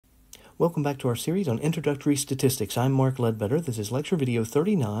Welcome back to our series on Introductory Statistics. I'm Mark Ledbetter. This is lecture video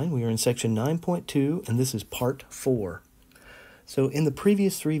 39. We are in section 9.2, and this is part 4. So in the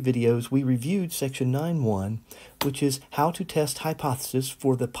previous 3 videos, we reviewed section 9.1, which is how to test hypothesis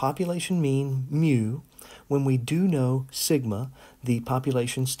for the population mean, mu, when we do know sigma, the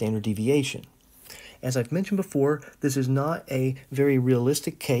population standard deviation. As I've mentioned before, this is not a very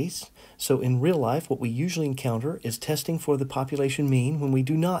realistic case. So in real life, what we usually encounter is testing for the population mean when we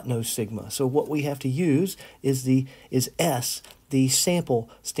do not know sigma. So what we have to use is S, the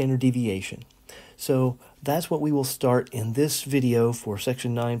sample standard deviation. So that's what we will start in this video for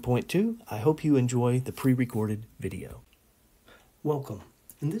section 9.2. I hope you enjoy the pre-recorded video. Welcome.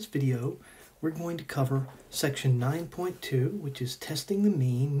 In this video, we're going to cover section 9.2, which is testing the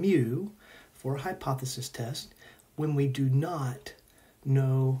mean, mu, for a hypothesis test when we do not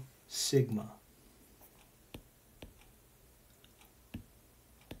know sigma.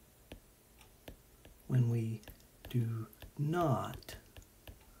 When we do not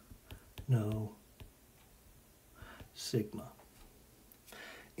know sigma.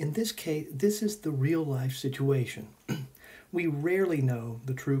 In this case, this is the real life situation. We rarely know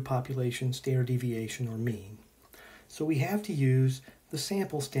the true population standard deviation or mean. So we have to use the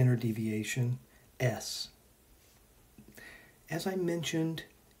sample standard deviation, S. As I mentioned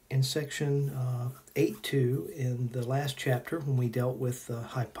in section 8.2 in the last chapter when we dealt with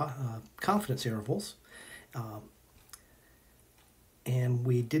confidence intervals, and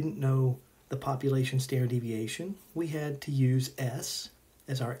we didn't know the population standard deviation, we had to use S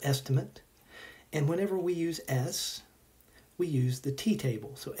as our estimate. And whenever we use S, we use the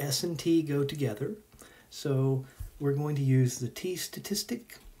t-table. So S and T go together. So we're going to use the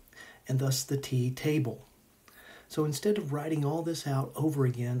t-statistic and thus the t-table. So instead of writing all this out over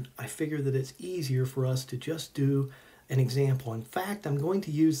again, I figure that it's easier for us to just do an example. In fact, I'm going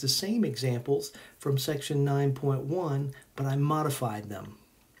to use the same examples from section 9.1, but I modified them.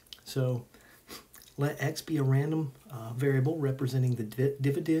 So let X be a random variable representing the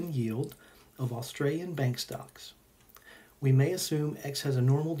dividend yield of Australian bank stocks. We may assume X has a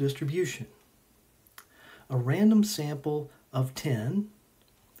normal distribution. A random sample of 10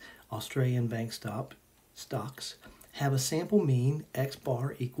 Australian bank stocks have a sample mean X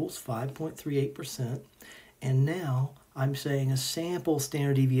bar equals 5.38%, and now I'm saying a sample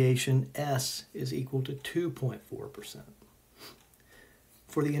standard deviation S is equal to 2.4%.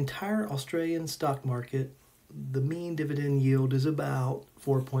 For the entire Australian stock market, the mean dividend yield is about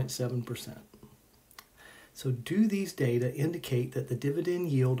 4.7%. So do these data indicate that the dividend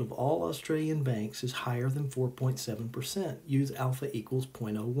yield of all Australian banks is higher than 4.7%? Use alpha equals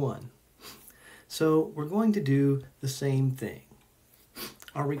 0.01. So we're going to do the same thing.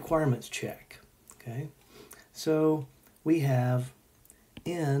 Our requirements check. Okay. So we have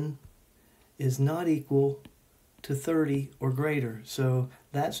N is not equal to 30 or greater. So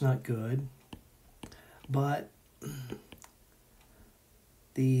that's not good. But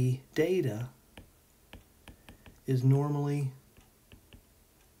the data is normally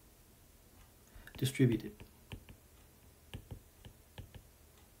distributed.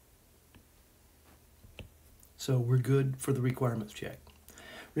 So we're good for the requirements check.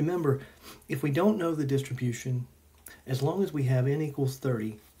 Remember, if we don't know the distribution, as long as we have n equals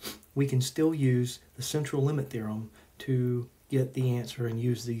 30, we can still use the central limit theorem to get the answer and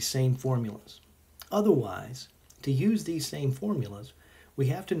use these same formulas. Otherwise, to use these same formulas, we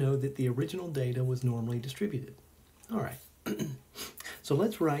have to know that the original data was normally distributed. All right, so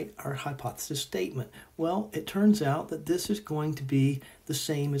let's write our hypothesis statement. Well, it turns out that this is going to be the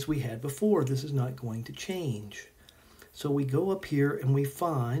same as we had before. This is not going to change. So we go up here and we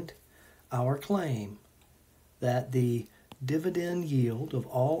find our claim that the dividend yield of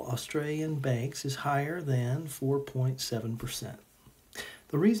all Australian banks is higher than 4.7%.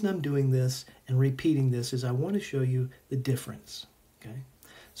 The reason I'm doing this and repeating this is I want to show you the difference. Okay,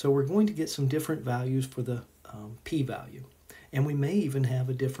 so we're going to get some different values for the p-value, and we may even have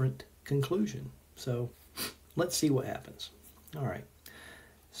a different conclusion. So let's see what happens. All right,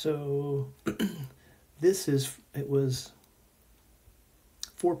 so it was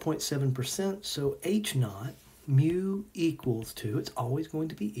 4.7%, so H naught, mu equals to, it's always going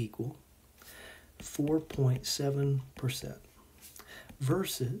to be equal, 4.7%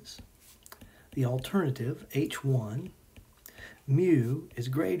 versus the alternative, H1, mu is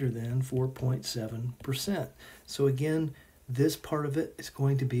greater than 4.7%. So again, this part of it is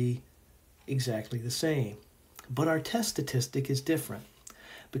going to be exactly the same. But our test statistic is different.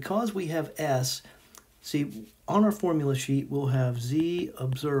 Because we have S, see, on our formula sheet, we'll have Z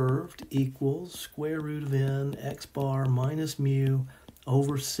observed equals square root of N X bar minus mu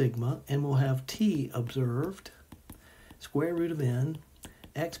over sigma, and we'll have t observed, square root of n,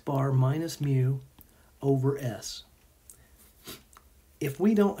 x bar minus mu over s. If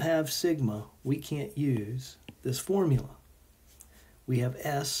we don't have sigma, we can't use this formula. We have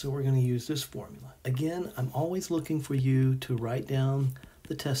s, so we're going to use this formula. Again, I'm always looking for you to write down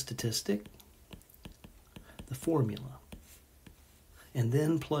the test statistic, the formula, and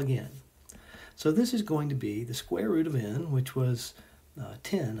then plug in. So this is going to be the square root of n, which was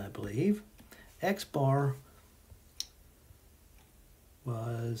 10, I believe. X bar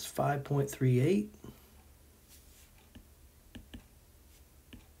was 5.38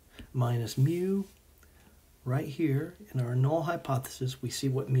 minus mu. Right here in our null hypothesis, we see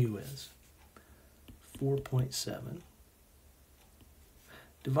what mu is. 4.7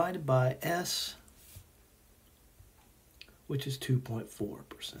 divided by S, which is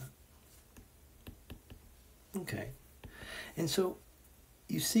 2.4%. Okay, and so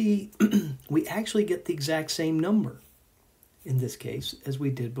you see we actually get the exact same number in this case as we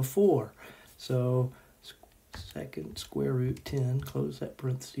did before. So second square root 10, close that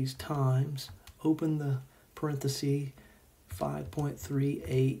parentheses, times, open the parenthesis,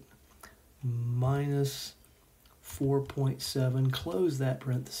 5.38 minus 4.7, close that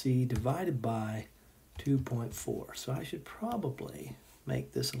parenthesis, divided by 2.4. So I should probably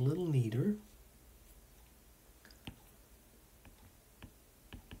make this a little neater.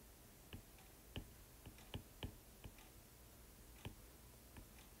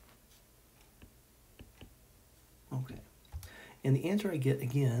 Okay, and the answer I get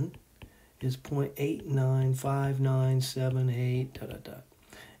again is 0.895978,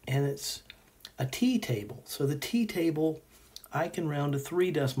 and it's a t-table. So the t-table, I can round to 3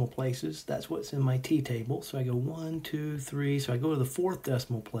 decimal places. That's what's in my t-table. So I go 1, 2, 3. So I go to the 4th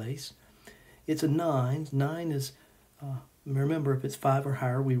decimal place. It's a 9. 9 is, remember, if it's 5 or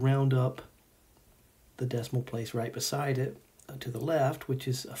higher, we round up the decimal place right beside it to the left, which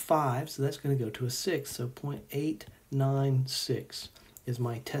is a 5. So that's going to go to a 6. So 0.896 is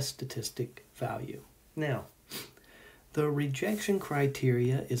my test statistic value. Now, the rejection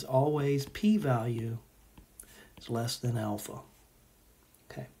criteria is always p-value is less than alpha.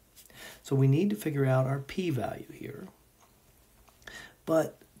 Okay, so we need to figure out our p-value here.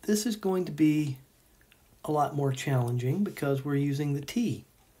 But this is going to be a lot more challenging because we're using the t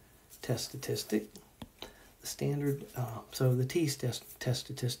test statistic, the standard, so the t test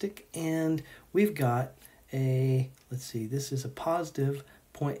statistic, and we've got a, let's see, this is a positive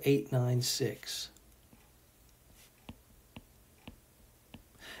 0.896.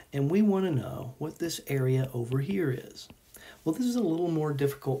 And we want to know what this area over here is. Well, this is a little more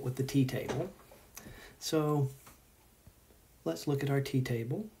difficult with the t-table. So let's look at our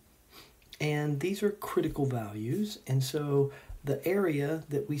t-table. And these are critical values. And so the area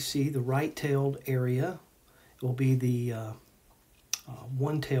that we see, the right-tailed area, will be the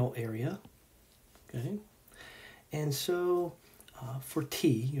one-tail area. Okay. And so for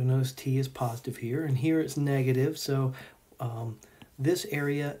t, you'll notice t is positive here, and here it's negative. So this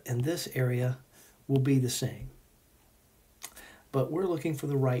area and this area will be the same. But we're looking for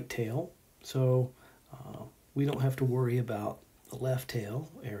the right tail, so we don't have to worry about the left tail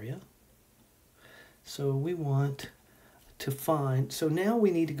area. So we want to find, so now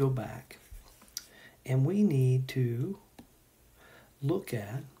we need to go back and we need to look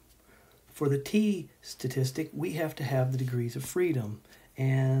at, for the t statistic, we have to have the degrees of freedom,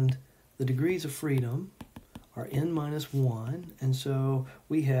 and the degrees of freedom are n minus 1, and so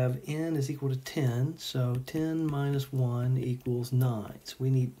we have n is equal to 10, so 10 minus 1 equals 9. So we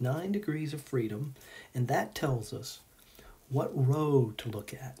need 9 degrees of freedom, and that tells us what row to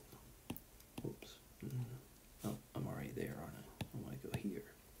look at. Oops. Oh, I'm already there, aren't I? I want to go here.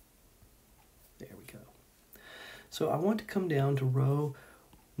 There we go. So I want to come down to row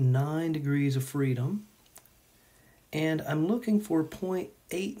 9 degrees of freedom, and I'm looking for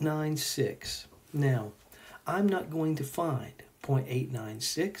 0.896. Now, I'm not going to find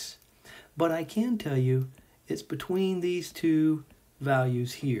 0.896, but I can tell you it's between these two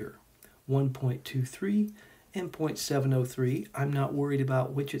values here, 1.23 and 0.703. I'm not worried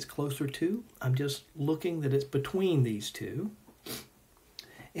about which it's closer to. I'm just looking that it's between these two.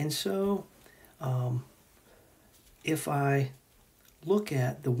 And so if I look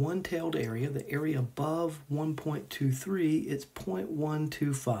at the one-tailed area, the area above 1.23, it's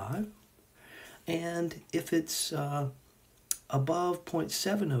 0.125. And if it's above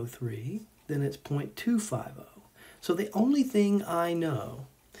 0.703, then it's 0.250. So the only thing I know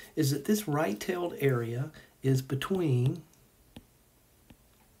is that this right-tailed area is between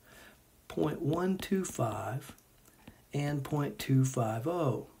 0.125 and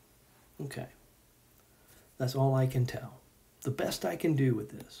 0.250. Okay, that's all I can tell. The best I can do with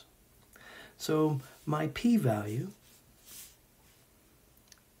this. So my p-value,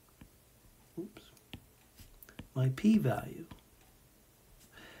 my p-value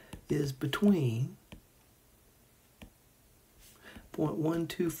is between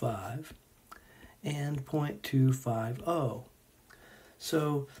 0.125 and 0.250.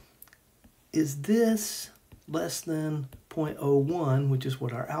 So is this less than 0.01, which is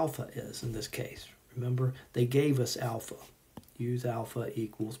what our alpha is in this case? Remember, they gave us alpha. Use alpha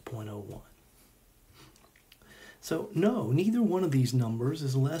equals 0.01. So no, neither one of these numbers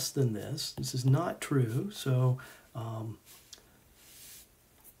is less than this. This is not true. So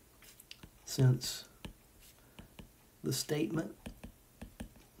since the statement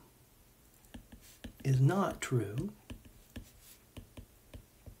is not true,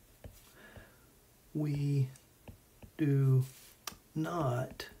 we do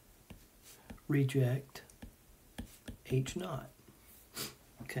not reject H naught.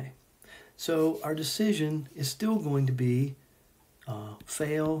 Okay, so our decision is still going to be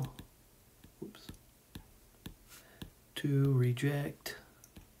fail to reject.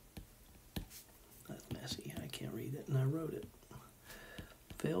 That's messy, I can't read it and I wrote it.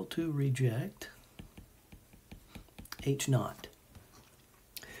 Fail to reject H naught.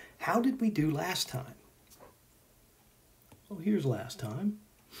 How did we do last time? Well, here's last time.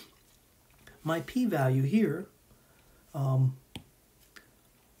 My p-value here, let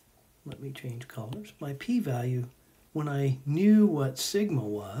me change colors. My p-value, when I knew what sigma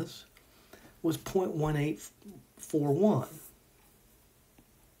was 0.1841.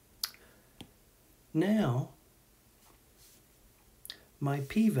 Now, my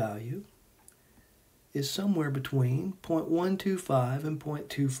p-value is somewhere between 0.125 and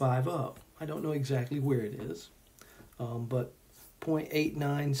 0.250. I don't know exactly where it is, but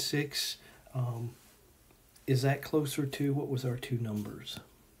 0.896, is that closer to, what was our two numbers?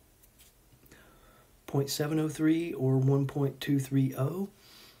 0.703 or 1.230?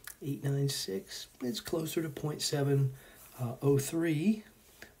 896, it's closer to 0.703,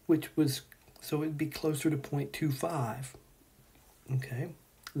 which was, so it'd be closer to 0.25, okay,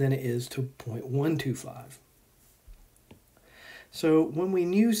 than it is to 0.125. So when we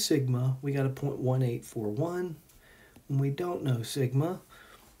knew sigma, we got a 0.1841. When we don't know sigma,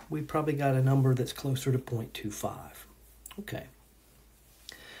 we probably got a number that's closer to 0.25. Okay.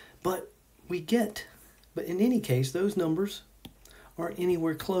 But in any case, those numbers aren't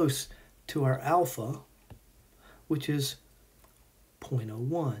anywhere close to our alpha, which is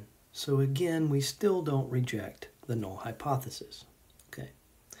 0.01. So again, we still don't reject the null hypothesis. Okay.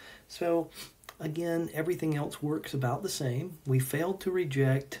 So again, everything else works about the same. We failed to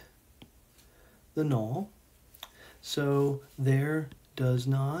reject the null, so there does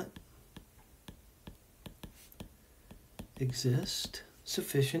not exist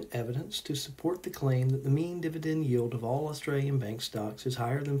sufficient evidence to support the claim that the mean dividend yield of all Australian bank stocks is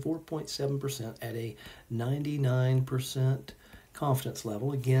higher than 4.7% at a 99% confidence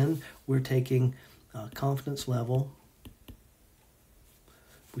level. Again, we're taking confidence level,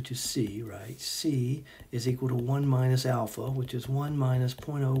 which is C, right? C is equal to 1 minus alpha, which is 1 minus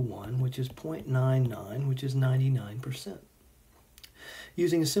 0.01, which is 0.99, which is 99%.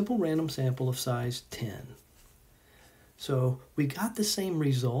 Using a simple random sample of size 10. So we got the same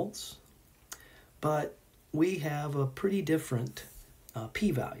results, but we have a pretty different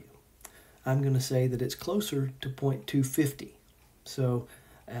p-value. I'm going to say that it's closer to 0.250. So,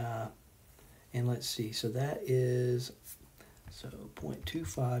 and let's see, so that is, so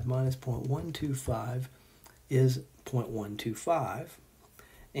 0.25 minus 0.125 is 0.125,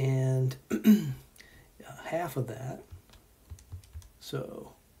 and half of that,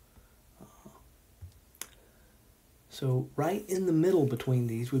 so right in the middle between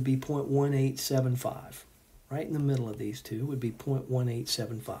these would be 0.1875. Right in the middle of these two would be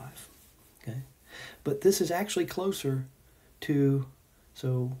 0.1875. Okay, but this is actually closer to,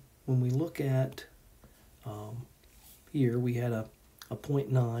 so when we look at here, we had a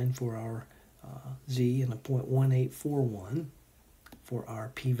 0.9 for our z and a 0.1841 for our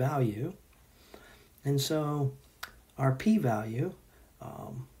p-value. And so our p-value,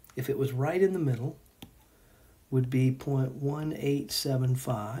 if it was right in the middle, would be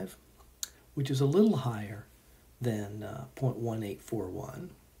 0.1875, which is a little higher than 0.1841.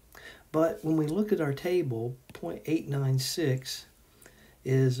 But when we look at our table, 0.896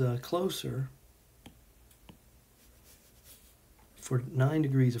 is closer for 9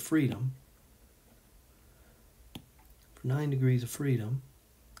 degrees of freedom. For 9 degrees of freedom,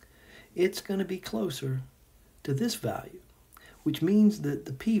 it's going to be closer to this value, which means that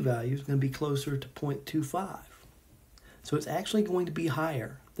the p-value is going to be closer to 0.25. So it's actually going to be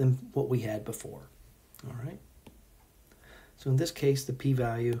higher than what we had before. All right. So in this case, the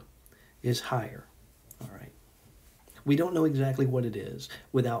p-value is higher. All right. We don't know exactly what it is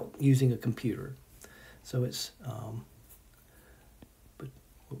without using a computer. So it's,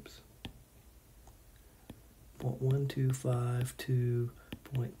 0.125 to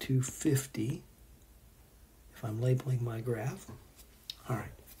 0.250 if I'm labeling my graph. All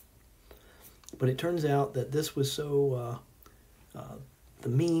right. But it turns out that this was so, the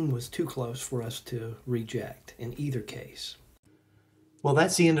mean was too close for us to reject in either case. Well,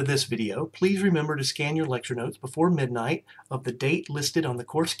 that's the end of this video. Please remember to scan your lecture notes before midnight of the date listed on the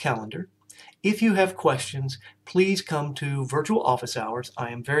course calendar. If you have questions, please come to virtual office hours. I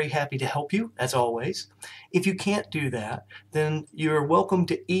am very happy to help you, as always. If you can't do that, then you're welcome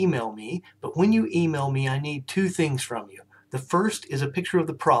to email me. But when you email me, I need two things from you. The first is a picture of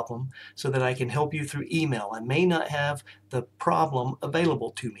the problem so that I can help you through email. I may not have the problem available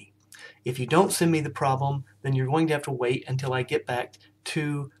to me. If you don't send me the problem, then you're going to have to wait until I get back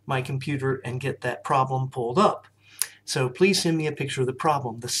to my computer and get that problem pulled up. So please send me a picture of the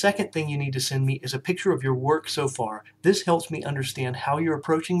problem. The second thing you need to send me is a picture of your work so far. This helps me understand how you're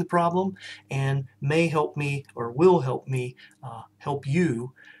approaching the problem and may help me, or will help me, help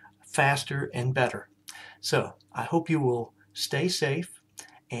you faster and better. So I hope you will stay safe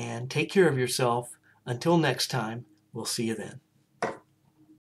and take care of yourself. Until next time, we'll see you then.